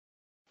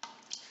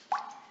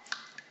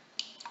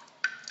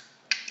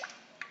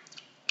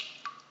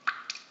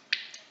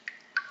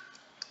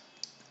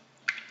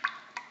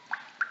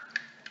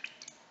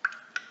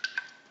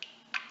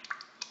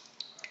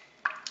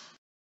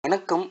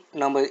வணக்கம்.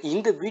 நம்ம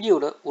இந்த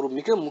வீடியோல ஒரு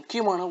மிக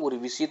முக்கியமான ஒரு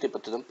விஷயத்தை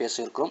பத்தி தான் பேச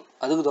இருக்கிறோம்.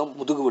 அதுதான்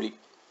முதுகுவலி.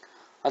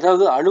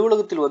 அதாவது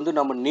அலுவலகத்தில்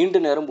நம்ம நீண்ட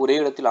நேரம் ஒரே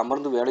இடத்தில்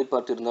அமர்ந்து வேலை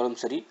பார்த்து இருந்தாலும்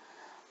சரி,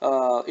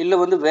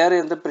 இல்ல வேற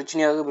எந்த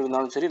பிரச்சனையாக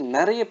இருந்தாலும் சரி,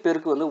 நெறைய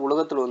பேருக்கு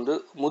உலகத்துல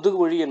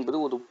முதுகுவலி என்பது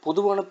ஒரு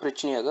பொதுவான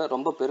பிரச்சனையாக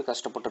ரொம்ப பேர்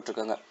கஷ்டப்பட்டுட்டு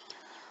இருக்காங்க.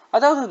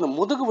 அதாவது இந்த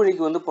முதுகு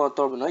வலிக்கு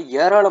பார்த்தோம் அப்படின்னா,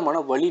 ஏராளமான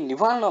வலி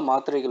நிவாரண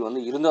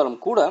மாத்திரைகள்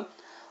இருந்தாலும் கூட,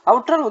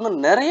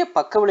 அவற்றால் நெறைய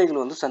பக்க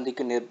விளைவுகள்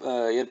சந்திக்க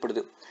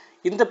ஏற்படுது.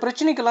 இந்த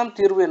பிரச்சனைக்கெல்லாம்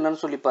தீர்வு என்னன்னு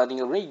சொல்லி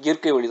பார்த்தீங்க அப்படின்னா,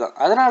 இயற்கை வழி தான்.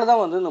 அதனால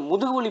தான் இந்த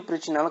முதுகு வலி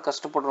பிரச்சனையால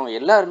கஷ்டப்படுறவங்க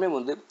எல்லாருமே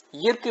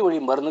இயற்கை வழி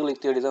மருந்துகளை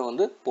தேடி தான்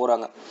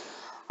போறாங்க.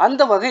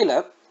 அந்த வகையில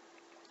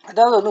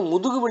அதாவது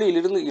முதுகு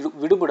வலியிலிருந்து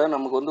விடுபட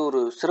நமக்கு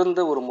ஒரு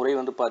சிறந்த ஒரு முறை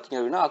பார்த்தீங்க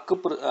அப்படின்னா,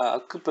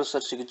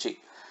 அக்குப்ரெஷர் சிகிச்சை.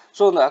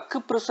 ஸோ அந்த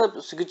அக்குப்ரெஷர்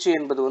சிகிச்சை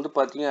என்பது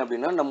பார்த்தீங்க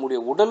அப்படின்னா, நம்முடைய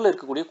உடல்ல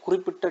இருக்கக்கூடிய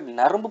குறிப்பிட்ட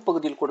நரம்பு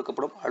பகுதியில்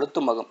கொடுக்கப்படும்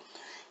அழுத்தமாகும்.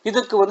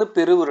 இதற்கு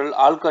பெருவிரல்,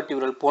 ஆள்காட்டி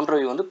விரல்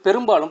போன்றவை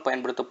பெரும்பாலும்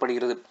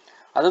பயன்படுத்தப்படுகிறது.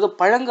 அதாவது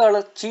பழங்கால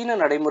சீன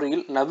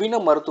நடைமுறையில் நவீன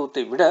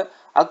மருத்துவத்தை விட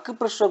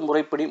அக்குப்ரெஷர்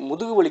முறைப்படி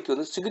முதுகு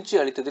வலிக்கு சிகிச்சை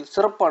அளித்ததில்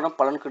சிறப்பான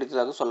பலன்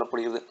கிடைத்ததாக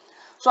சொல்லப்படுகிறது.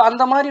 ஸோ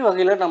அந்த மாதிரி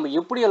வகையில் நம்ம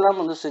எப்படியெல்லாம்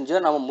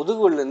செஞ்சால் நம்ம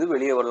முதுகு வலியிலேருந்து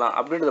வெளியே வரலாம்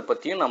அப்படின்றத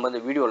பற்றியும் நம்ம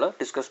இந்த வீடியோவில்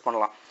டிஸ்கஸ்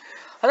பண்ணலாம்.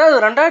 அதாவது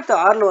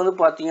 2006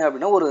 பார்த்தீங்க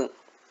அப்படின்னா, ஒரு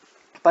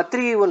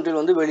பத்திரிகை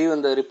ஒன்றில்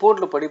வெளிவந்த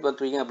ரிப்போர்ட்டில் படி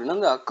பார்த்தீங்க அப்படின்னா,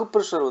 இந்த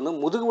அக்குப்ரெஷர்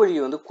முதுகு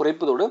வலியை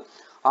குறைப்பதோடு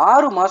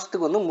 6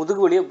 மாதத்துக்கு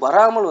முதுகு வலியை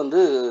வராமல்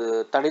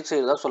தடை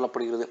செய்வதாக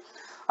சொல்லப்படுகிறது.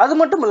 அது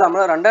மட்டும்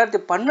இல்லாமல்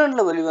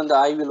 2012 வெளிவந்த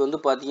ஆய்வில்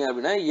பார்த்தீங்க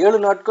அப்படின்னா, 7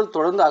 நாட்கள்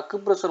தொடர்ந்து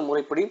அக்குப்ரெஷர்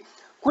முறைப்படி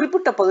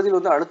குறிப்பிட்ட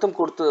பகுதியில் அழுத்தம்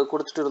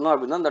கொடுத்துட்டு இருந்தோம்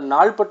அப்படின்னா, அந்த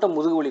நாள்பட்ட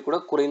முதுகு வலி கூட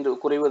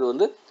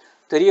குறைவது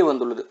தெரிய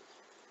வந்துள்ளது.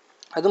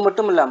 அது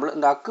மட்டும் இல்லாமல்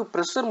இந்த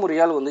அக்குப்ரெஷர்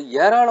முறையால்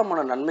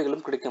ஏராளமான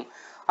நன்மைகளும் கிடைக்கும்.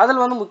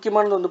 அதில்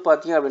முக்கியமானது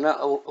பார்த்தீங்க அப்படின்னா,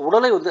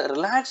 உடலை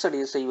ரிலாக்ஸ்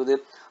அடைய செய்வது,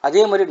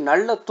 அதே மாதிரி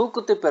நல்ல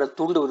தூக்கத்தை பெற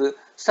தூண்டுவது,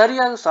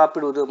 சரியாக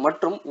சாப்பிடுவது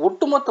மற்றும்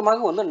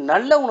ஒட்டுமொத்தமாக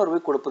நல்ல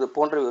உணர்வை கொடுப்பது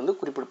போன்றவை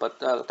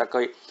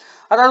குறிப்பிடத்தக்கவை.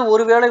 அதாவது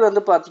ஒருவேளை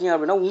பார்த்தீங்க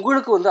அப்படின்னா,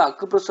 உங்களுக்கு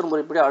அக்குப்ரெஷர்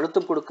முறைப்படி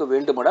அழுத்தம் கொடுக்க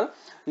வேண்டுமானால்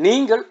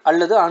நீங்கள்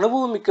அல்லது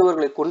அனுபவம்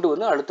மிக்கவர்களை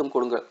கொண்டு அழுத்தம்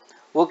கொடுங்க.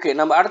 ஓகே,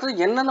 நம்ம அடுத்தது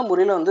என்னென்ன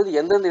முறையில்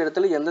எந்தெந்த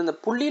இடத்துல எந்தெந்த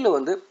புள்ளியில்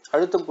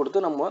அழுத்தம்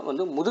கொடுத்து நம்ம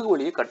முதுகு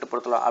வலியை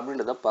கட்டுப்படுத்தலாம்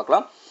அப்படின்றத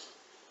பார்க்கலாம்.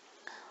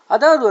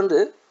 அதாவது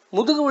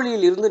முதுகு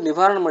வலியில் இருந்து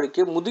நிவாரணம்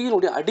அளிக்க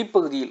முதுகினுடைய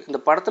அடிப்பகுதியில் இந்த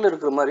படத்தில்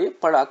இருக்கிற மாதிரி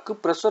பல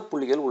அக்குப்ரெஷர்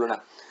புள்ளிகள் உள்ளன.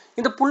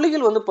 இந்த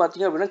புள்ளிகள்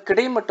பார்த்தீங்க அப்படின்னா,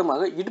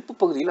 கிடைமட்டமாக இடுப்பு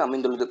பகுதியில்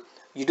அமைந்துள்ளது.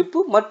 இடுப்பு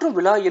மற்றும்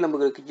விலா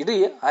எலும்புகளுக்கு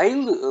இடையே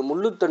 5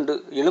 முள்ளுத்தண்டு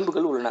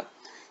எலும்புகள் உள்ளன.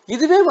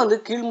 இதுவே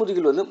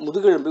கீழ்முதுகில்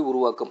முதுகெலும்பை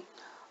உருவாக்கும்.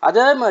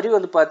 அதே மாதிரி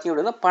பார்த்தீங்க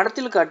அப்படின்னா,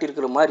 படத்தில்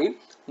காட்டியிருக்கிற மாதிரி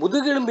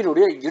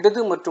முதுகெலும்பினுடைய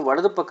இடது மற்றும்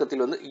வலது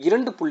பக்கத்தில்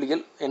 2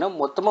 புள்ளிகள் என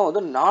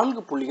மொத்தமாக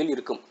 4 புள்ளிகள்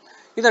இருக்கும்.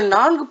 இந்த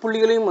 4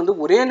 புள்ளிகளையும்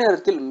ஒரே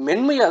நேரத்தில்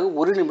மென்மையாக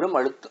 1 நிமிடம்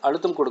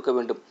அழுத்தம் கொடுக்க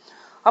வேண்டும்.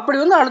 அப்படி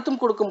அழுத்தம்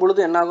கொடுக்கும்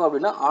பொழுது என்னாகும்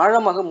அப்படின்னா,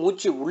 ஆழமாக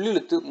மூச்சை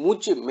உள்ளிழுத்து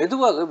மூச்சை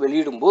மெதுவாக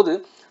வெளியிடும் போது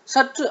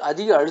சற்று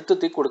அதிக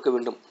அழுத்தத்தை கொடுக்க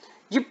வேண்டும்.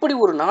 இப்படி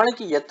ஒரு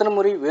நாளைக்கு எத்தனை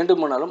முறை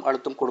வேண்டுமானாலும்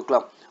அழுத்தம்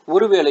கொடுக்கலாம்.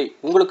 ஒருவேளை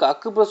உங்களுக்கு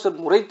அக்குப்ரெஷர்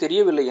முறை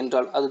தெரியவில்லை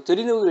என்றால் அது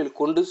தெரிந்தவர்களில்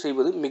கொண்டு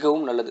செய்வது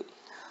மிகவும் நல்லது.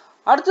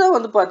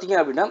 அடுத்தது பார்த்தீங்க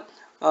அப்படின்னா,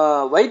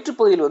 வயிற்று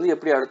பகுதியில்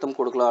எப்படி அழுத்தம்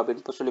கொடுக்கலாம்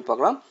அப்படின்னு சொல்லி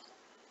பார்க்கலாம்.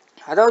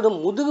 அதாவது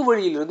முதுகு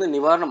வலியிலிருந்து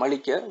நிவாரணம்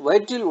அளிக்க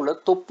வயிற்றில் உள்ள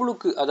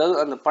தொப்புளுக்கு, அதாவது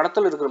அந்த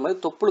படத்தில் இருக்கிற மாதிரி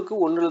தொப்புளுக்கு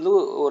 1லிருந்து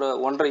ஒரு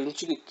 1.5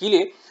 இன்ச்சுக்கு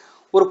கீழே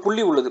ஒரு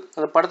புள்ளி உள்ளது.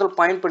 அந்த படத்தில்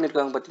பாயிண்ட்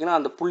பண்ணியிருக்காங்க பார்த்தீங்கன்னா,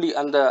 அந்த புள்ளி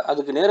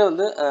அதுக்கு நேரம்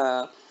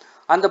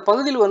அந்த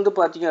பகுதியில்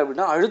பார்த்தீங்க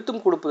அப்படின்னா,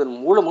 அழுத்தம் கொடுப்பதன்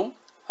மூலமும்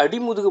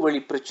அடிமுதுகு வலி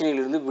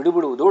பிரச்சனையிலிருந்து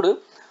விடுபடுவதோடு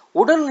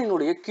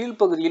உடலினுடைய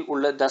கீழ்ப்பகுதியில்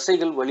உள்ள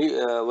தசைகள்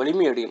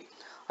வலிமையடையும்.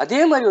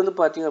 அதே மாதிரி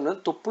பார்த்தீங்க அப்படின்னா,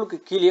 தொப்புளுக்கு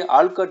கீழே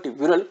ஆள்காட்டி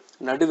விரல்,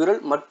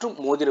 நடுவிரல் மற்றும்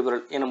மோதிர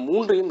விரல் என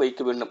 3ஐயும்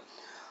வைக்க வேண்டும்.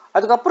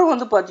 அதுக்கப்புறம்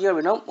பார்த்தீங்க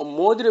அப்படின்னா,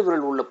 மோதிர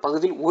விரல் உள்ள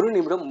பகுதியில் 1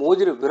 நிமிடம்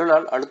மோதிர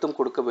விரலால் அழுத்தம்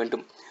கொடுக்க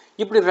வேண்டும்.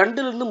 இப்படி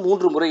 2லிருந்து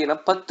 3 முறை என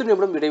 10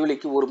 நிமிடம்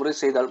இடைவெளிக்கு ஒரு முறை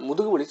செய்தால்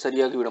முதுகு வலி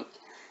சரியாகிவிடும்.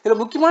 இதில்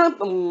முக்கியமான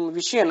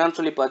விஷயம் என்னன்னு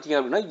சொல்லி பார்த்தீங்க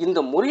அப்படின்னா, இந்த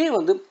முறையை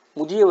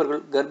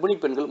முதியவர்கள், கர்ப்பிணி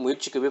பெண்கள்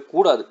முயற்சிக்கவே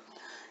கூடாது.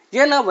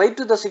 ஏன்னா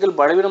வயிற்று தசைகள்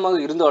பலவீனமாக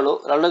இருந்தாலோ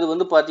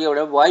அல்லது பார்த்தீங்க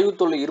அப்படின்னா வாயு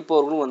தொல்லை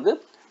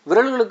இருப்பவர்களும்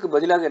விரல்களுக்கு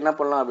பதிலாக என்ன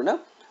பண்ணலாம் அப்படின்னா,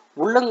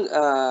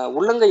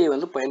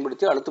 உள்ளங்கையை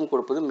பயன்படுத்தி அழுத்தம்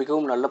கொடுப்பது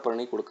மிகவும் நல்ல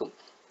பலனை கொடுக்கும்.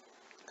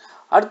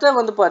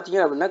 அடுத்த பார்த்தீங்க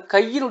அப்படின்னா,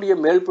 கையினுடைய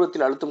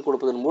மேல்புறத்தில் அழுத்தம்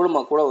கொடுப்பதன்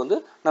மூலமாக கூட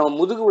நம்ம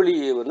முதுகு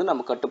வலியை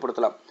நம்ம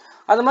கட்டுப்படுத்தலாம்.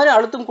 அது மாதிரி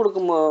அழுத்தம்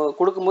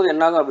கொடுக்கும்போது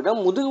என்னாகும் அப்படின்னா,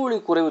 முதுகு வலி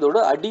குறைவதோடு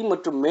அடி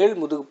மற்றும் மேல்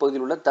முதுகு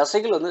பகுதியில் உள்ள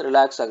தசைகள்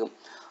ரிலாக்ஸ் ஆகும்.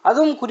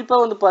 அதுவும்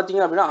குறிப்பாக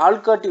பார்த்தீங்க அப்படின்னா,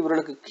 ஆள்காட்டி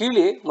விரலுக்கு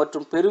கீழே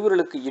மற்றும்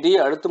பெருவிரலுக்கு இடையே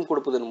அழுத்தம்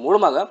கொடுப்பதன்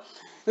மூலமாக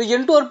இந்த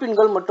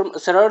என்டோர்பின்கள் மற்றும்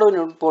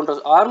செரோடோனின் போன்ற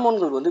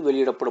ஹார்மோன்கள்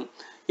வெளியிடப்படும்.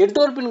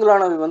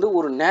 என்டோர்பின்களானவை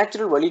ஒரு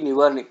நேச்சுரல் வலி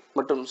நிவாரணி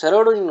மற்றும்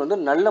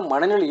செரோடோனின் நல்ல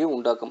மனநிலையை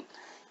உண்டாக்கும்.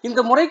 இந்த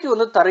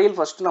முறைக்கு தரையில்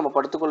ஃபர்ஸ்ட் நம்ம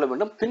படுத்துக்கொள்ள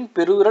வேண்டும். பின்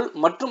பெருவிரல்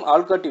மற்றும்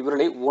ஆள்காட்டி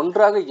விரலை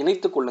ஒன்றாக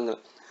இணைத்துக் கொள்ளுங்கள்.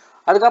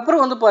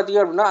 அதுக்கப்புறம் பார்த்தீங்க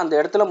அப்படின்னா, அந்த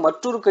இடத்துல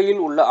மற்றொரு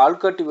கையில் உள்ள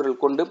ஆள்காட்டி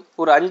விரல் கொண்டு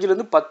ஒரு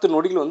 5லிருந்து 10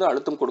 நொடிகள்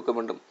அழுத்தம் கொடுக்க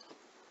வேண்டும்.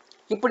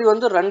 இப்படி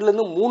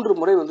 2லிருந்து 3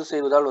 முறை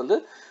செய்வதால்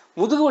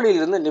முதுகு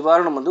வலியிலிருந்து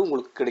நிவாரணம்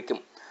உங்களுக்கு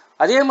கிடைக்கும்.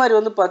 அதே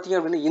மாதிரி பார்த்தீங்க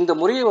அப்படின்னா, இந்த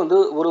முறையை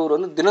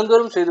ஒருவர்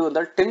தினந்தோறும் செய்து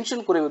வந்தால்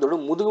டென்ஷன் குறைவதோடு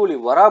முதுகு வலி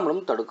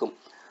வராமலும் தடுக்கும்.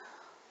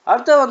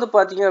 அடுத்த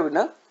பார்த்தீங்க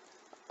அப்படின்னா,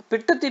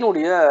 பிட்டத்தில்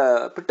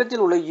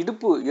உள்ள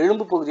இடுப்பு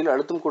எலும்பு பகுதியில்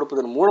அழுத்தம்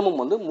கொடுப்பதன் மூலமும்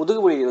வந்து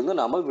முதுகு வலியிலிருந்து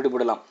நாம்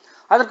விடுபடலாம்.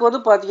 அதற்கு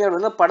வந்து பார்த்தீங்க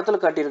அப்படின்னா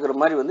படத்தில் காட்டியிருக்கிற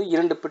மாதிரி வந்து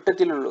 2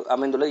 பிட்டத்தில்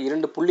அமைந்துள்ள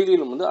 2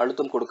 புள்ளிகளிலும் வந்து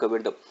அழுத்தம் கொடுக்க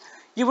வேண்டும்.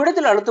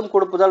 இவ்விடத்தில் அழுத்தம்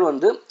கொடுப்பதால்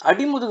வந்து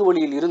அடிமுதுகு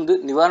வலியில் இருந்து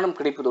நிவாரணம்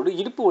கிடைப்பதோடு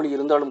இடுப்பு வலி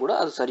இருந்தாலும் கூட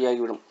அது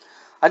சரியாகிவிடும்.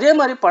 அதே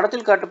மாதிரி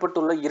படத்தில்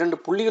காட்டப்பட்டுள்ள 2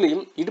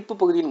 புள்ளிகளையும் இடுப்பு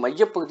பகுதியின்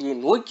மையப்பகுதியை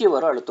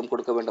நோக்கியவாறு அழுத்தம்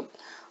கொடுக்க வேண்டும்.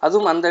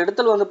 அதுவும் அந்த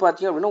இடத்துல வந்து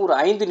பார்த்தீங்க அப்படின்னா ஒரு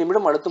 5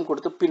 நிமிடம் அழுத்தம்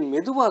கொடுத்து பின்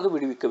மெதுவாக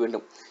விடுவிக்க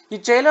வேண்டும்.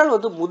 இச்செயலால்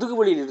வந்து முதுகு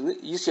வலியிலிருந்து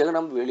ஈஸியாக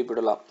நாம்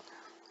வெளிப்படலாம்.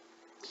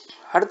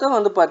 அடுத்தது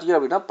வந்து பார்த்தீங்க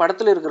அப்படின்னா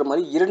படத்தில் இருக்கிற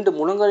மாதிரி 2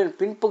 முழங்காலின்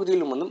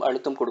பின்பகுதியிலும் வந்து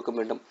அழுத்தம் கொடுக்க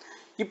வேண்டும்.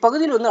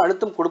 இப்பகுதியில் வந்து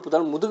அழுத்தம்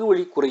கொடுப்பதால் முதுகு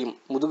வலி குறையும்,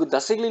 முதுகு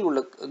தசைகளில்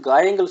உள்ள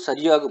காயங்கள்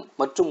சரியாகும்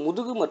மற்றும்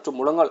முதுகு மற்றும்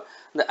முழங்கால்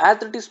இந்த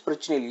ஆர்த்ரைட்டிஸ்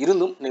பிரச்சனையில்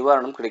இருந்தும்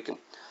நிவாரணம் கிடைக்கும்.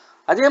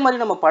 அதே மாதிரி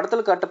நம்ம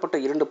படத்தில் காட்டப்பட்ட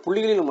 2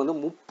 புள்ளிகளிலும் வந்து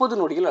 30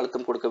 நொடிகள்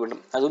அழுத்தம் கொடுக்க வேண்டும்.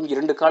 அதுவும்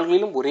 2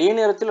 கால்களிலும் ஒரே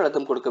நேரத்தில்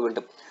அழுத்தம் கொடுக்க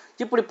வேண்டும்.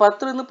 இப்படி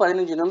 10 to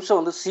 15 நிமிஷம்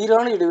வந்து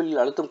சீரான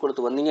இடைவெளியில் அழுத்தம்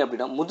கொடுத்து வந்தீங்க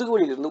அப்படின்னா முதுகு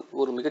வலியிலிருந்து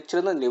ஒரு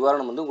மிகச்சிறந்த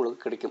நிவாரணம் வந்து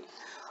உங்களுக்கு கிடைக்கும்.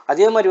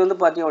 அதே மாதிரி வந்து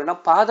பார்த்தீங்க அப்படின்னா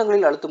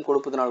பாதங்களில் அழுத்தம்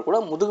கொடுப்பதனால் கூட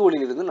முதுகு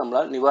வலியிலிருந்து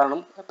நம்மளால்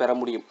நிவாரணம் பெற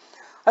முடியும்.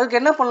 அதுக்கு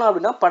என்ன பண்ணலாம்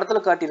அப்படின்னா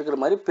படத்தில் காட்டியிருக்கிற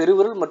மாதிரி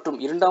பெருவிரல் மற்றும்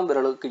 2ஆம்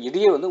விரலுக்கு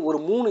இடையே வந்து ஒரு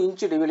 3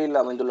 இன்ச்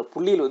இடைவெளியில் அமைந்துள்ள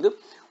புள்ளியில் வந்து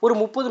ஒரு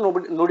 30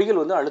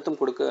 நொடிகள் வந்து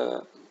அழுத்தம் கொடுக்க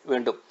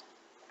வேண்டும்.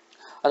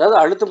 அதாவது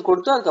அழுத்தம்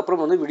கொடுத்து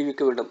அதுக்கப்புறம் வந்து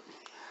விடுவிக்க வேண்டும்.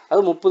 அது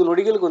 30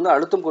 நொடிகளுக்கு வந்து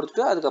அழுத்தம்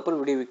கொடுத்துட்டு அதுக்கப்புறம்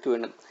விடுவிக்க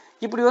வேண்டும்.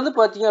 இப்படி வந்து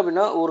பார்த்தீங்க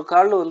அப்படின்னா ஒரு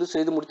காலில் வந்து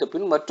செய்து முடித்த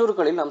பின் மற்றொரு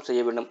காலில் நாம்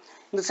செய்ய வேண்டும்.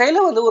 இந்த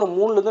செயலை வந்து ஒரு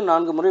 3 to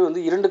 4 முறை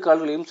வந்து 2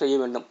 கால்களையும் செய்ய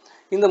வேண்டும்.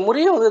 இந்த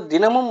முறையை வந்து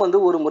தினமும் வந்து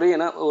ஒரு முறை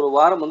என ஒரு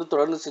வாரம் வந்து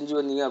தொடர்ந்து செஞ்சு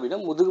வந்தீங்க அப்படின்னா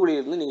முதுகு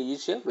வலியிலிருந்து நீங்கள்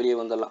ஈஸியாக வெளியே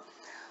வந்துடலாம்.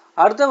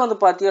 அடுத்த வந்து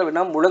பார்த்தீங்க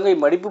அப்படின்னா முழங்கை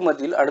மடிப்பு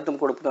மத்தியில்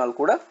அழுத்தம் கொடுப்பதனால்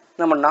கூட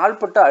நம்ம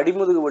நாள்பட்ட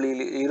அடிமுதுகு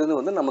வலியில் இருந்து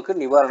வந்து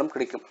நமக்கு நிவாரணம்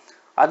கிடைக்கும்.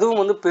 அதுவும்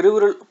வந்து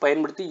பெருவிரல்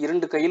பயன்படுத்தி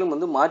 2 கையிலும்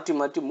வந்து மாற்றி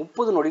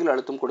 30 நொடிகள்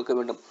அழுத்தம் கொடுக்க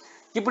வேண்டும்.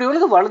 இப்படி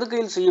வந்து வலது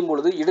கையில் செய்யும்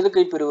பொழுது இடது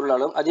கை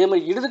பெருவிரலாலும் அதே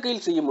மாதிரி இடது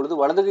கையில் செய்யும் பொழுது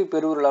வலது கை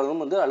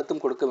பெருவிரலாலும் வந்து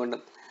அழுத்தம் கொடுக்க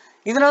வேண்டும்.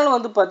 இதனால்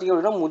வந்து பார்த்தீங்க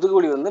அப்படின்னா முதுகு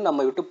வலி வந்து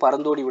நம்ம விட்டு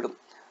பறந்தோடி விடும்.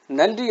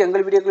 நன்றி.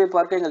 எங்கள் வீடியோக்களை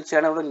பார்க்க எங்கள்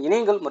சேனலுடன்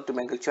இணையுங்கள் மற்றும்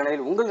எங்கள்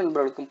சேனலில் உங்கள்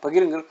நண்பர்களுக்கும்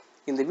பகிருங்கள்.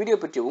 இந்த வீடியோ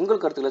பற்றி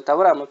உங்கள் கருத்துக்களை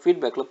தவறாமல்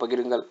ஃபீட்பேக்கில்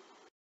பகிருங்கள்.